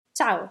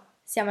Ciao,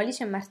 siamo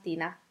Alice e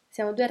Martina,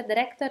 siamo due art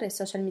director e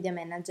social media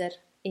manager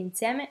e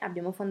insieme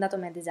abbiamo fondato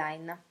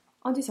Medesign.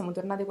 Oggi siamo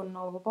tornate con un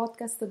nuovo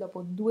podcast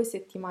dopo 2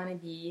 settimane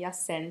di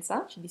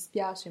assenza, ci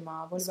dispiace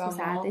ma volevamo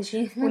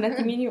Scusateci. un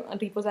attimino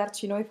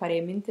riposarci noi, fare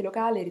mente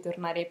locale e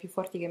ritornare più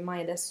forti che mai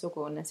adesso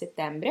con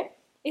Settembre.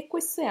 E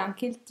questo è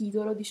anche il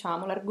titolo,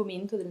 diciamo,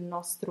 l'argomento del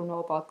nostro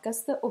nuovo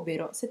podcast,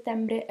 ovvero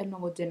Settembre è il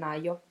nuovo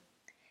gennaio.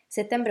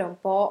 Settembre è un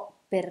po'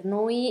 per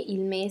noi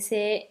il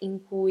mese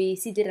in cui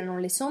si girano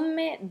le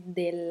somme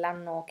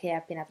dell'anno che è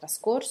appena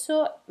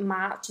trascorso,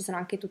 ma ci sono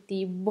anche tutti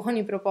i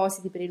buoni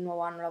propositi per il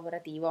nuovo anno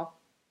lavorativo.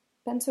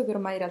 Penso che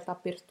ormai in realtà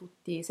per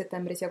tutti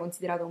settembre sia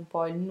considerato un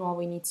po' il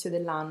nuovo inizio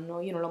dell'anno.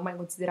 Io non l'ho mai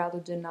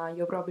considerato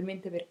gennaio,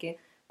 probabilmente perché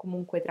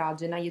comunque tra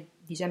gennaio e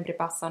dicembre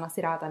passa una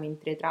serata,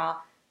 mentre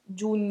tra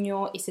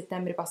giugno e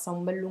settembre passa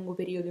un bel lungo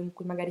periodo in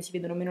cui magari si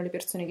vedono meno le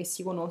persone che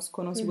si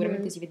conoscono,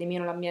 sicuramente Mhm, si vede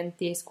meno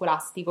l'ambiente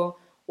scolastico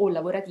o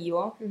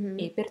lavorativo e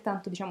mhm.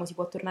 pertanto diciamo si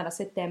può tornare a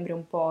settembre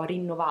un po'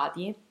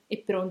 rinnovati e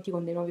pronti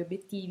con dei nuovi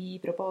obiettivi,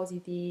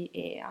 propositi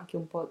e anche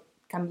un po'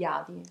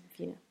 cambiati,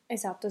 infine.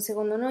 Esatto,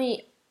 secondo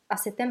noi a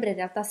settembre in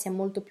realtà si è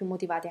molto più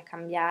motivati a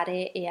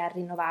cambiare e a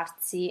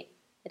rinnovarsi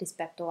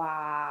rispetto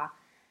a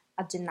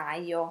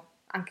gennaio,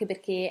 anche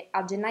perché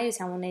a gennaio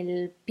siamo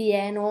nel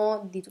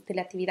pieno di tutte le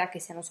attività che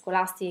siano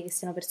scolastiche, che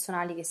siano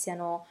personali, che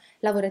siano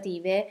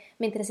lavorative,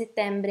 mentre a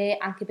settembre,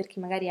 anche per chi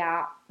magari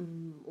ha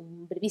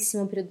un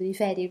brevissimo periodo di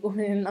ferie,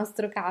 come nel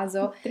nostro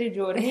caso, 3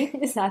 giorni.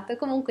 esatto,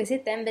 comunque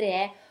settembre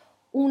è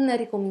un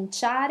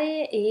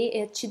ricominciare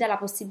e ci dà la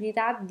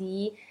possibilità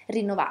di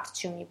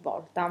rinnovarci ogni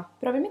volta.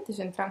 Probabilmente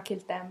c'entra anche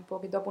il tempo,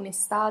 che dopo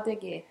un'estate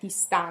che ti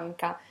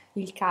stanca,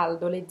 il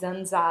caldo, le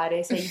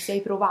zanzare,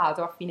 sei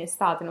provato a fine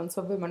estate, non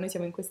so voi, ma noi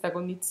siamo in questa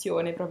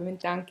condizione,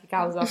 probabilmente anche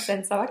causa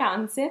senza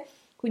vacanze,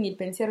 quindi il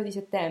pensiero di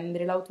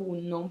settembre,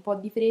 l'autunno, un po'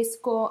 di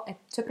fresco,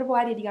 c'è proprio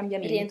aria di Rientrare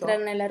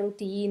cambiamento, nella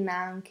routine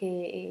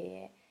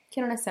anche, che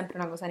non è sempre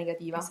una cosa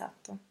negativa.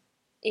 esatto.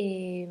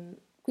 E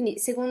quindi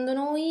secondo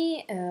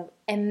noi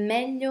è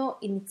meglio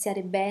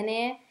iniziare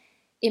bene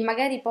e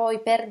magari poi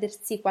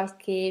perdersi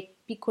qualche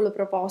piccolo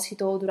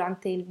proposito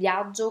durante il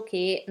viaggio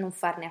che non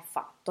farne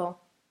affatto.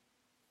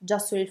 Già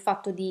solo il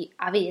fatto di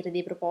avere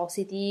dei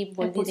propositi È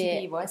vuol dire,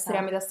 positivo essere a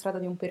esatto. metà strada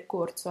di un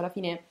percorso. Alla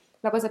fine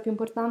la cosa più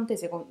importante,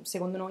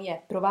 secondo noi,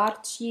 è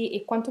provarci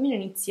e quantomeno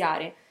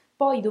iniziare.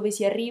 Poi dove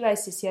si arriva e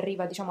se si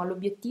arriva, diciamo,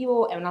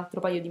 all'obiettivo è un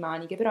altro paio di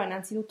maniche, però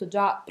innanzitutto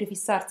già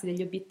prefissarsi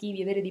degli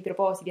obiettivi, avere dei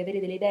propositi, avere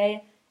delle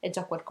idee è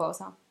già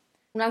qualcosa.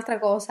 Un'altra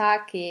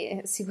cosa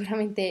che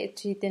sicuramente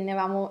ci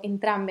tenevamo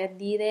entrambe a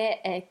dire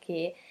è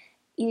che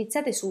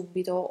iniziate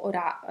subito.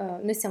 Ora,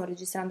 noi stiamo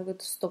registrando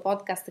questo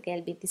podcast che è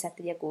il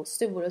 27 di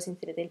agosto e voi lo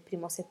sentirete il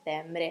 1°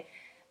 settembre,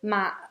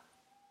 ma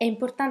è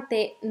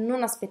importante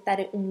non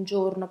aspettare un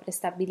giorno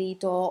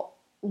prestabilito,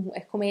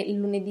 è come il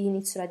lunedì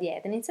inizio la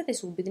dieta. Iniziate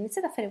subito,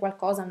 iniziate a fare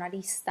qualcosa, una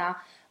lista,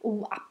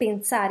 a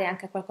pensare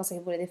anche a qualcosa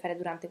che volete fare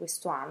durante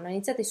questo anno.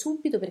 Iniziate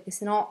subito perché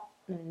sennò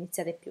non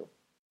iniziate più.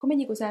 Come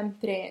dico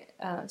sempre,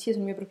 sia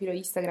sul mio profilo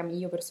Instagram,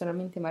 io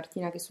personalmente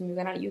Martina, che sul mio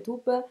canale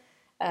YouTube,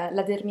 la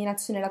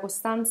determinazione e la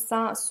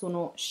costanza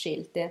sono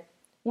scelte.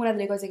 Una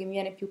delle cose che mi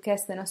viene più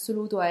chiesta in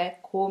assoluto è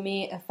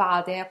come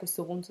fate, a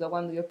questo punto da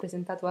quando vi ho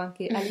presentato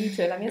anche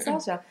Alice, la mia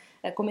socia,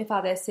 come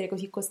fate ad essere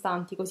così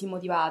costanti, così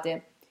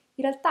motivate.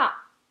 In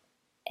realtà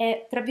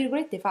è, tra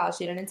virgolette,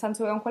 facile, nel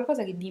senso che è un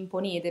qualcosa che vi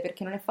imponete,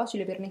 perché non è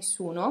facile per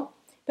nessuno,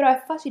 però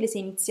è facile se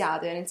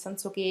iniziate, nel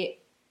senso che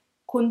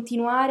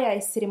continuare a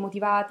essere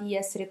motivati,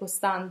 essere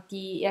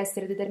costanti e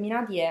essere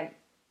determinati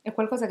è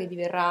qualcosa che vi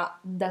verrà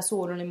da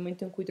solo nel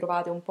momento in cui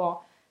trovate un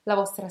po' la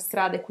vostra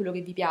strada e quello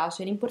che vi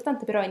piace.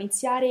 L'importante però è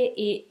iniziare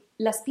e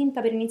la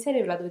spinta per iniziare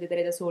ve la dovete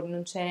dare da soli,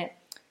 non c'è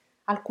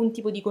alcun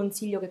tipo di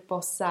consiglio che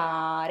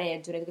possa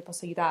reggere, che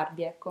possa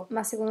aiutarvi, ecco.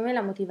 Ma secondo me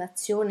la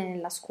motivazione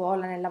nella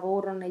scuola, nel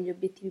lavoro, negli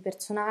obiettivi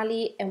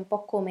personali è un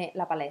po' come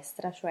la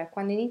palestra, cioè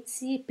quando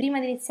inizi,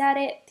 prima di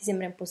iniziare ti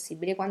sembra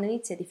impossibile, quando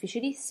inizi è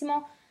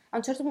difficilissimo, a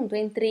un certo punto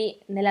entri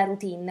nella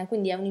routine,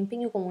 quindi è un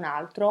impegno come un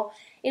altro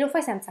e lo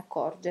fai senza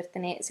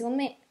accorgertene. Secondo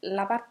me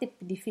la parte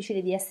più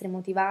difficile di essere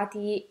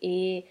motivati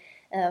e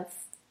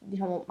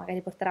diciamo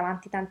magari portare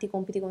avanti tanti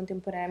compiti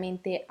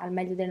contemporaneamente al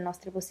meglio delle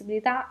nostre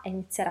possibilità è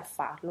iniziare a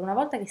farlo. Una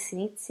volta che si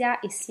inizia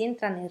e si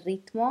entra nel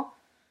ritmo,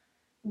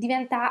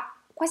 diventa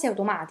quasi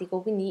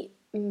automatico, quindi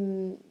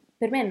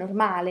per me è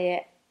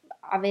normale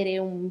avere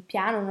un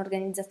piano,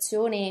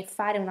 un'organizzazione e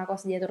fare una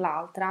cosa dietro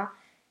l'altra.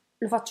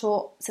 Lo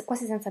faccio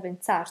quasi senza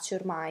pensarci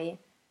ormai.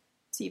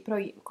 Sì,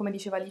 poi come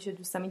diceva Alice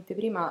giustamente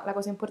prima, la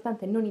cosa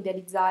importante è non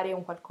idealizzare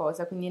un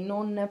qualcosa, quindi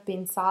non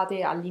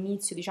pensate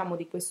all'inizio, diciamo,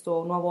 di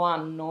questo nuovo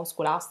anno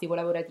scolastico,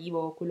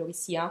 lavorativo, quello che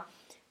sia,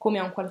 come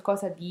a un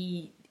qualcosa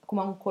di,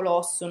 come a un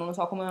colosso, non lo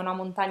so, come a una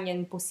montagna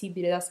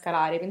impossibile da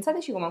scalare.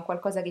 Pensateci come a un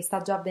qualcosa che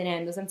sta già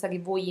avvenendo senza che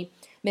voi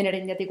ve ne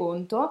rendiate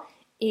conto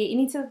e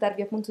iniziate a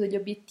darvi appunto degli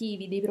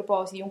obiettivi, dei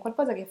propositi, un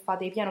qualcosa che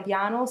fate piano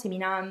piano,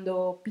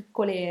 seminando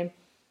piccole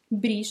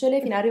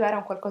briciole fino ad arrivare a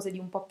un qualcosa di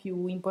un po'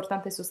 più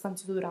importante e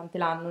sostanzioso durante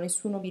l'anno.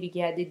 Nessuno vi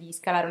richiede di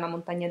scalare una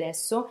montagna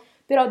adesso,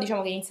 però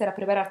diciamo che iniziare a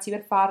prepararsi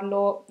per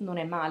farlo non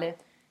è male.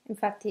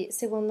 Infatti,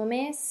 secondo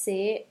me,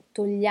 se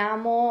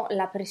togliamo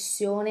la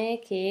pressione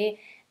che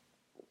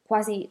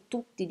quasi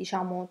tutti,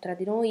 diciamo, tra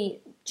di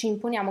noi ci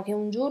imponiamo che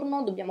un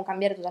giorno dobbiamo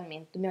cambiare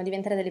totalmente, dobbiamo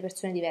diventare delle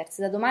persone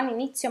diverse. Da domani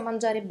inizio a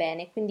mangiare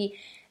bene, quindi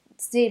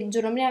se il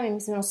giorno prima mi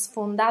sono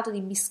sfondato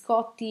di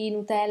biscotti,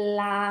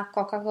 Nutella,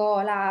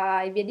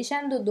 Coca-Cola e via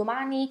dicendo,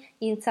 domani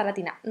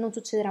insalatina. Non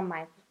succederà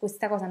mai,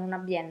 questa cosa non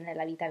avviene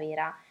nella vita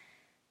vera.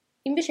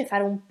 Invece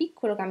fare un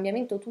piccolo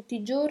cambiamento tutti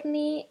i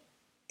giorni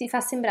ti fa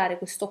sembrare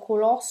questo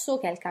colosso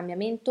che è il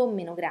cambiamento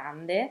meno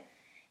grande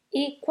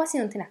e quasi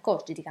non te ne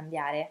accorgi di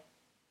cambiare.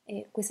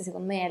 E questa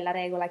secondo me è la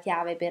regola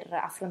chiave per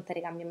affrontare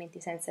i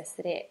cambiamenti senza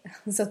essere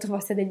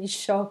sottoposti a degli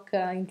shock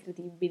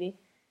incredibili.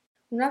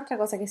 Un'altra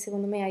cosa che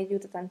secondo me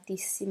aiuta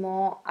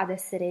tantissimo ad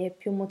essere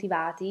più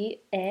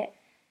motivati è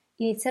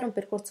iniziare un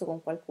percorso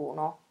con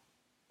qualcuno,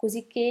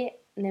 così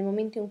che nel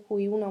momento in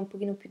cui uno è un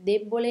pochino più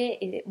debole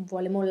e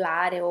vuole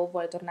mollare o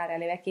vuole tornare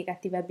alle vecchie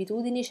cattive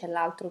abitudini, c'è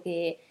l'altro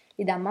che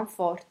gli dà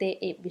manforte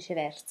e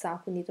viceversa.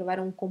 Quindi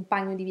trovare un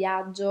compagno di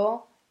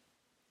viaggio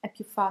È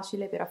più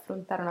facile per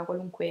affrontare una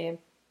qualunque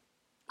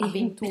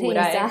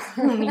avventura,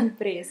 impresa.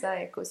 un'impresa,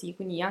 è così,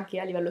 quindi anche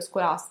a livello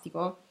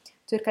scolastico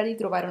cercate di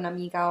trovare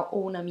un'amica o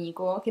un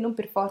amico che non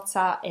per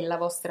forza è la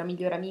vostra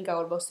migliore amica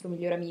o il vostro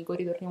migliore amico,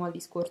 ritorniamo al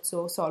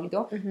discorso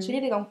solito, Mhm.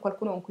 scegliete con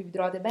qualcuno con cui vi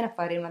trovate bene a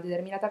fare una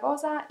determinata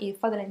cosa e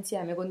fatela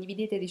insieme,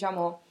 condividete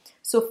diciamo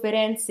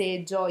sofferenze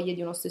e gioie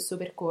di uno stesso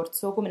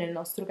percorso, come nel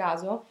nostro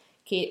caso,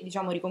 che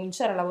diciamo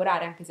ricominciare a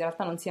lavorare anche se in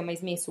realtà non si è mai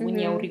smesso,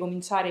 quindi è un Mhm.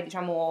 ricominciare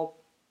diciamo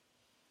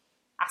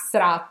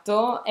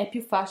astratto, è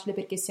più facile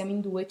perché siamo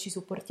in due e ci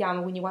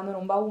supportiamo, quindi quando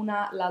non va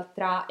una,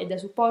 l'altra è da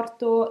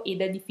supporto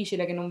ed è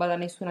difficile che non vada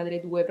nessuna delle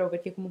due, proprio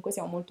perché comunque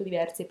siamo molto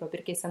diverse e proprio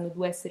perché essendo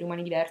due esseri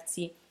umani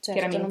diversi, Certo,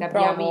 chiaramente non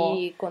abbiamo,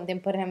 provi no,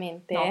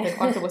 contemporaneamente. per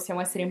quanto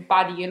possiamo essere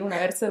empatiche l'una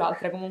verso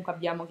l'altra, comunque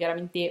abbiamo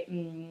chiaramente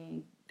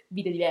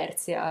vite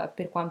diverse,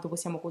 per quanto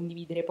possiamo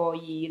condividere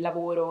poi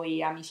lavoro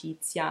e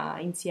amicizia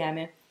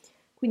insieme.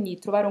 Quindi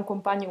trovare un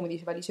compagno, come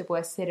diceva Alice, può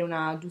essere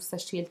una giusta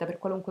scelta per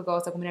qualunque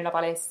cosa, come nella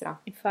palestra.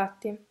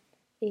 Infatti,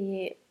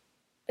 e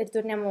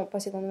ritorniamo poi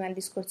secondo me al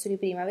discorso di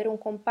prima, avere un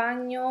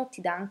compagno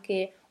ti dà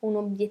anche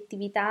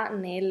un'obiettività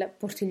nel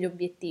porti gli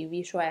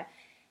obiettivi, cioè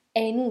è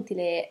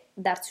inutile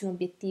darsi un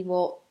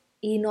obiettivo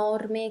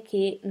enorme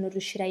che non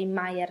riuscirai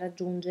mai a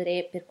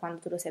raggiungere per quando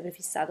te lo sei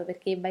prefissato,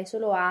 perché vai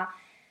solo a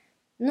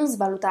non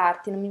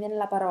svalutarti, non mi viene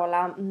la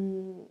parola,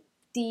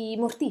 ti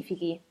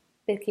mortifichi,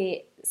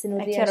 perché se non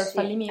È chiaro il riesci...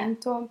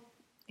 fallimento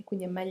e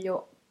quindi è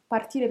meglio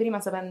partire prima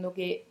sapendo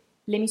che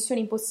le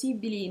missioni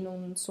impossibili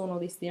non sono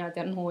destinate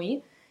a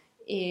noi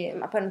e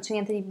ma poi non c'è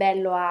niente di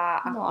bello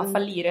no, a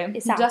fallire,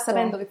 già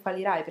sapendo esatto. che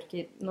fallirai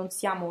perché non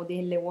siamo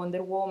delle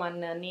Wonder Woman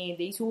né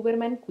dei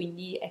Superman,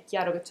 quindi è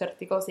chiaro che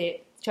certe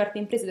cose, certe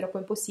imprese troppo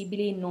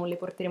impossibili non le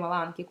porteremo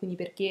avanti e quindi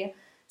perché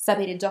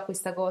sapere già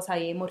questa cosa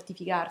e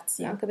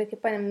mortificarsi? Anche perché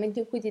poi nel momento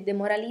in cui ti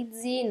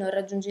demoralizzi non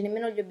raggiungi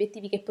nemmeno gli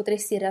obiettivi che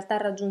potresti in realtà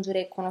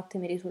raggiungere con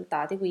ottimi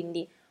risultati,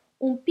 quindi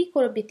un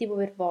piccolo obiettivo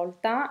per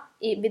volta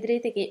e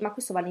vedrete che, ma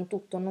questo vale in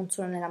tutto, non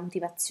solo nella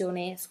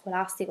motivazione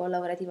scolastica o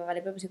lavorativa, vale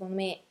proprio secondo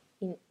me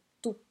in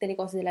tutte le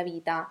cose della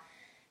vita.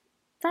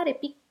 Fare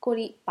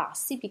piccoli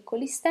passi,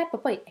 piccoli step,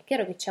 poi è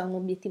chiaro che c'è un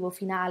obiettivo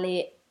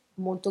finale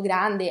molto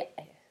grande,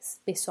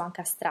 spesso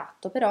anche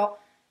astratto, però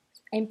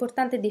è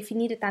importante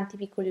definire tanti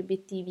piccoli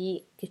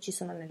obiettivi che ci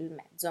sono nel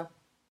mezzo.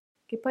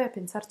 Che poi a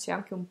pensarci è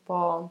anche un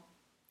po'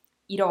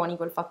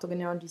 ironico il fatto che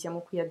noi oggi siamo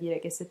qui a dire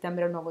che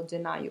settembre è il nuovo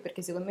gennaio,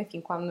 perché secondo me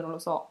fin quando, non lo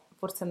so,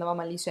 forse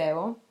andavamo al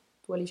liceo,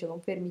 tu Alice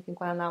confermi, fin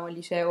quando andavamo al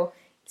liceo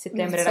il Non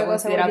settembre era so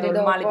cosa vuoi considerato dire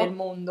il male del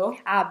dopo. mondo,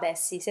 Ah, beh,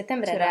 sì,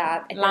 settembre c'era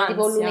era tipo il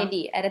l'ansia,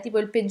 lunedì, era tipo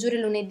il peggiore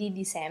lunedì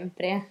di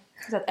sempre.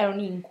 esatto, era un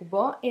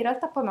incubo e in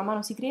realtà poi man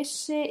mano si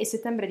cresce e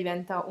settembre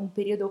diventa un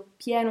periodo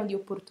pieno di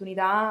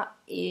opportunità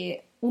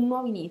e un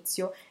nuovo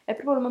inizio. È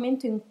proprio il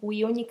momento in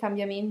cui ogni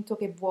cambiamento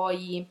che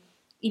vuoi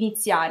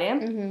iniziare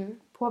Mhm.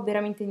 può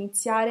veramente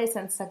iniziare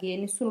senza che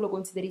nessuno lo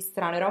consideri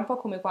strano. Era un po'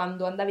 come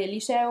quando andavi al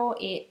liceo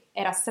e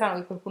era strano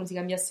che qualcuno si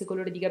cambiasse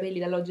colore di capelli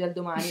dall'oggi al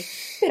domani.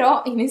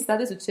 Però in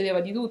estate succedeva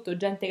di tutto,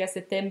 gente che a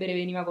settembre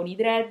veniva con i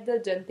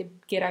dread, gente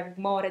che era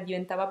mora e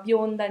diventava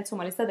bionda,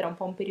 insomma l'estate era un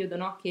po' un periodo,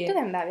 no, Dove che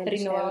andavi al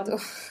liceo rinnovava tu?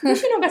 tutto.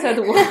 Vicino a casa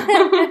tua.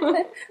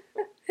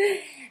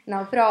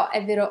 No, però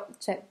è vero,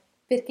 cioè,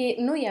 perché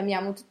noi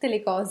amiamo tutte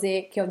le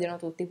cose che odiano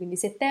tutti, quindi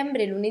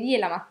settembre, lunedì e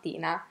la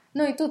mattina.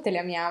 Noi tutte le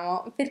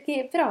amiamo,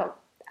 perché però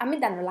a me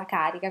danno la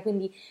carica,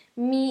 quindi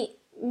mi,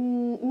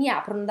 mi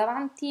aprono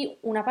davanti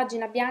una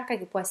pagina bianca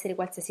che può essere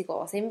qualsiasi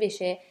cosa,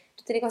 invece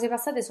tutte le cose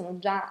passate sono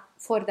già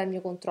fuori dal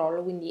mio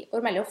controllo, quindi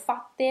ormai le ho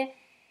fatte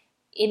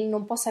e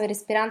non posso avere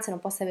speranze, non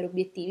posso avere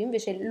obiettivi.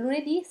 Invece il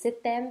lunedì,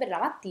 settembre, la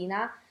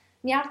mattina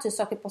mi alzo e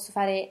so che posso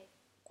fare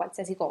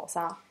qualsiasi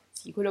cosa.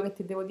 Sì, quello che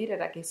ti devo dire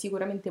era che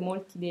sicuramente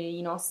molti dei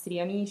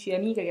nostri amici e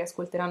amiche che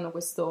ascolteranno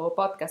questo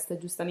podcast,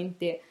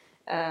 giustamente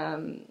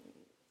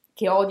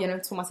che odiano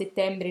insomma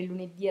settembre, il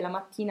lunedì e la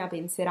mattina,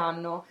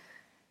 penseranno: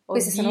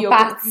 Queste sono Oddio,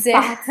 pazze.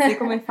 pazze,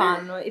 come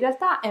fanno? In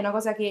realtà è una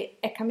cosa che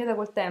è cambiata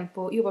col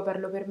tempo, io poi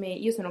parlo per me,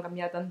 io sono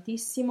cambiata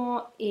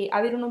tantissimo e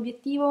avere un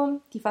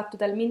obiettivo ti fa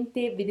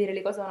totalmente vedere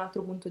le cose da un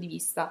altro punto di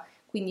vista.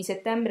 Quindi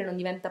settembre non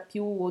diventa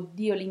più,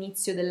 oddio,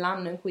 l'inizio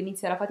dell'anno in cui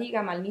inizia la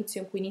fatica, ma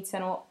l'inizio in cui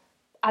iniziano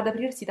ad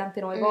aprirsi tante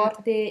nuove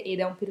porte ed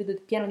è un periodo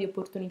pieno di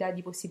opportunità e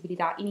di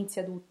possibilità.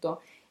 Inizia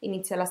tutto,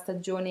 inizia la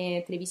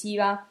stagione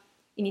televisiva,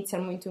 inizia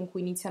il momento in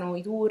cui iniziano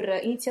i tour,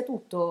 inizia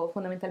tutto,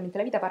 fondamentalmente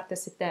la vita parte a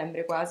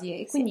settembre quasi e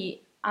Sì.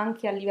 quindi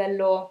anche a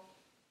livello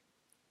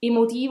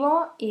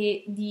emotivo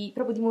e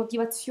proprio di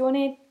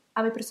motivazione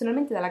a me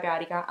personalmente dà la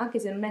carica, anche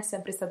se non è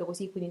sempre stato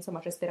così, quindi insomma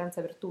c'è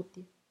speranza per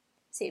tutti.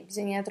 Sì,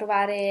 bisogna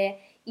trovare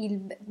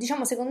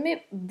diciamo, secondo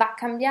me va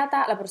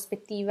cambiata la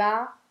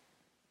prospettiva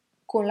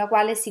con la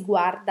quale si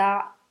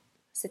guarda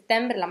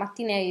settembre, la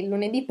mattina e il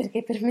lunedì,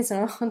 perché per me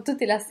sono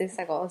tutti la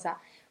stessa cosa.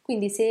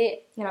 Quindi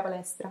se... E la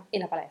palestra. E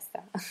la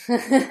palestra.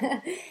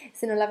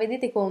 Se non la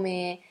vedete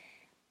come,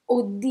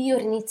 oddio,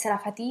 inizia la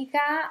fatica,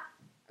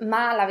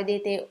 ma la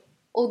vedete,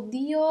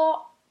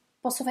 oddio,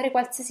 posso fare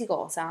qualsiasi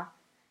cosa.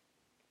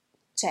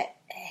 Cioè,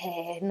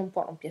 non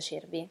può non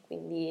piacervi,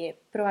 quindi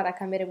provate a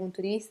cambiare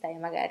punto di vista e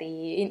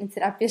magari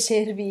inizierà a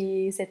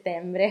piacervi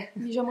settembre.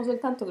 Diciamo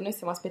soltanto che noi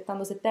stiamo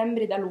aspettando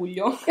settembre da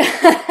luglio,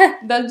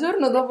 dal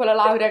giorno dopo la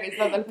laurea che è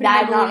stata il primo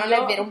Dai, no, luglio.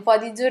 non è vero, un po'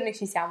 di giorni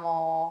ci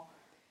siamo...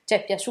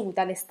 Cioè, è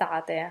piaciuta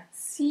l'estate.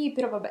 Sì,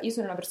 però vabbè, io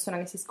sono una persona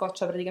che si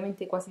scoccia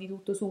praticamente quasi di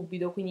tutto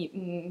subito,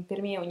 quindi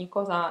per me ogni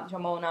cosa,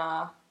 diciamo, ha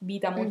una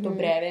vita molto Mhm.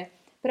 breve.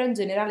 Però in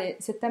generale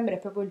settembre è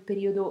proprio il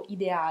periodo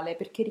ideale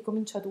perché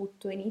ricomincia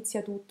tutto,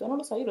 inizia tutto. Non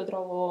lo so, io lo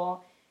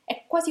trovo...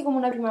 è quasi come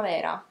una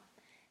primavera.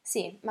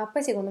 Sì, ma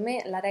poi secondo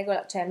me la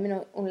regola, cioè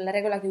almeno la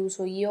regola che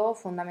uso io,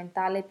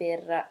 fondamentale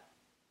per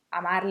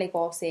amare le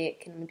cose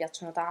che non mi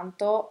piacciono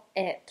tanto,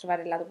 è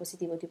trovare il lato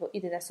positivo, tipo io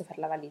detesto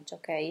fare la valigia,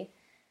 ok?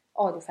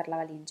 Odio fare la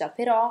valigia,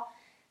 però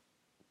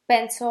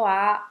penso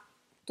a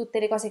tutte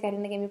le cose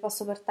carine che mi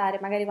posso portare,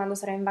 magari quando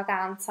sarò in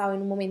vacanza o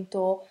in un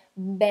momento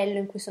bello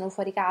in cui sono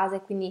fuori casa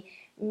e quindi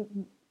mm,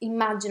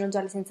 immagino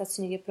già le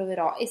sensazioni che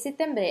proverò. E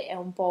settembre è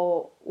un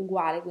po'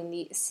 uguale,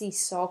 quindi sì,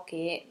 so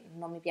che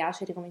non mi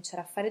piace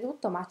ricominciare a fare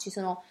tutto, ma ci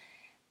sono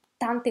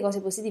tante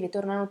cose positive,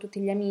 tornano tutti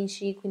gli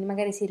amici, quindi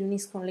magari si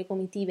riuniscono le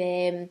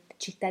comitive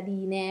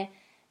cittadine,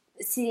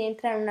 si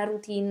rientra in una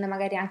routine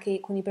magari anche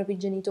con i propri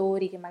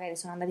genitori che magari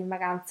sono andati in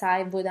vacanza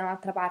e voi da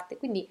un'altra parte,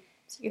 quindi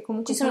Sì, che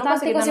comunque ci sono sono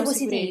cose tante che cose danno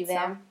sicurezza.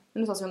 positive.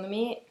 Non lo so, secondo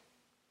me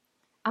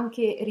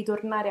anche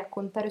ritornare a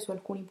contare su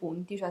alcuni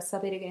punti, cioè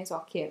sapere che ne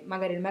so, che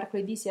magari il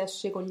mercoledì si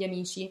esce con gli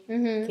amici, che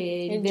Mhm.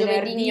 il Il giovedì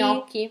venerdì,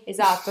 gnocchi.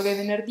 esatto, che il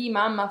venerdì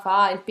mamma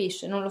fa il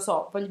pesce, non lo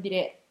so, voglio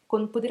dire,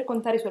 poter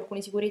contare su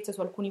alcune sicurezze,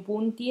 su alcuni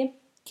punti,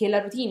 che la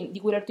routine, di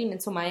cui la routine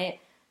insomma è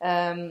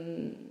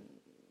ehm,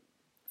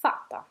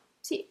 Fatta.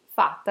 sì,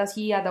 fatta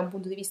sia da un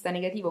punto di vista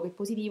negativo che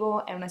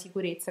positivo, è una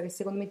sicurezza che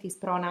secondo me ti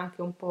sprona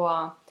anche un po'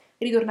 a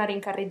ritornare in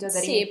carreggiata,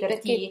 a Sì,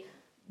 perché rimetterti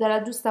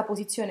dalla giusta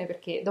posizione,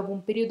 perché dopo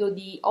un periodo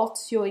di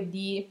ozio e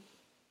di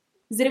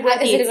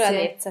sregolatezze,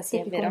 sregolatezza, sì, è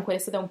perché vero. comunque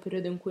l'estate è un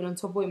periodo in cui non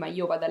so voi, ma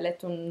io vado a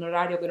letto in un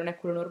orario che non è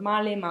quello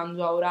normale,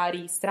 mangio a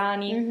orari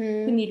strani,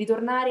 Mhm. quindi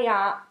ritornare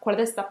con la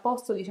testa a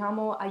posto,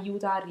 diciamo,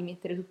 aiuta a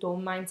rimettere tutto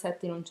un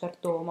mindset in un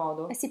certo Eh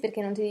modo. sì,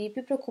 perché non ti devi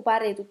più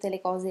preoccupare di tutte le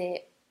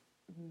cose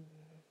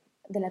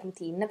della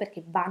routine,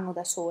 perché vanno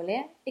da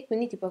sole e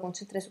quindi ti puoi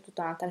concentrare su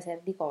tutta un'altra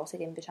serie di cose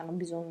che invece hanno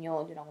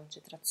bisogno di una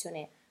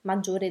concentrazione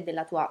maggiore e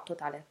della tua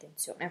totale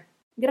attenzione.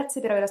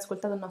 Grazie per aver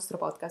ascoltato il nostro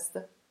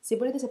podcast. Se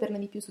volete saperne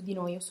di più su di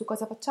noi o su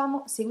cosa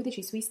facciamo,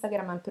 seguiteci su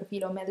Instagram al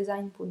profilo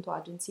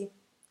medesign.agency.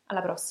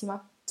 Alla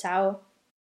prossima! Ciao!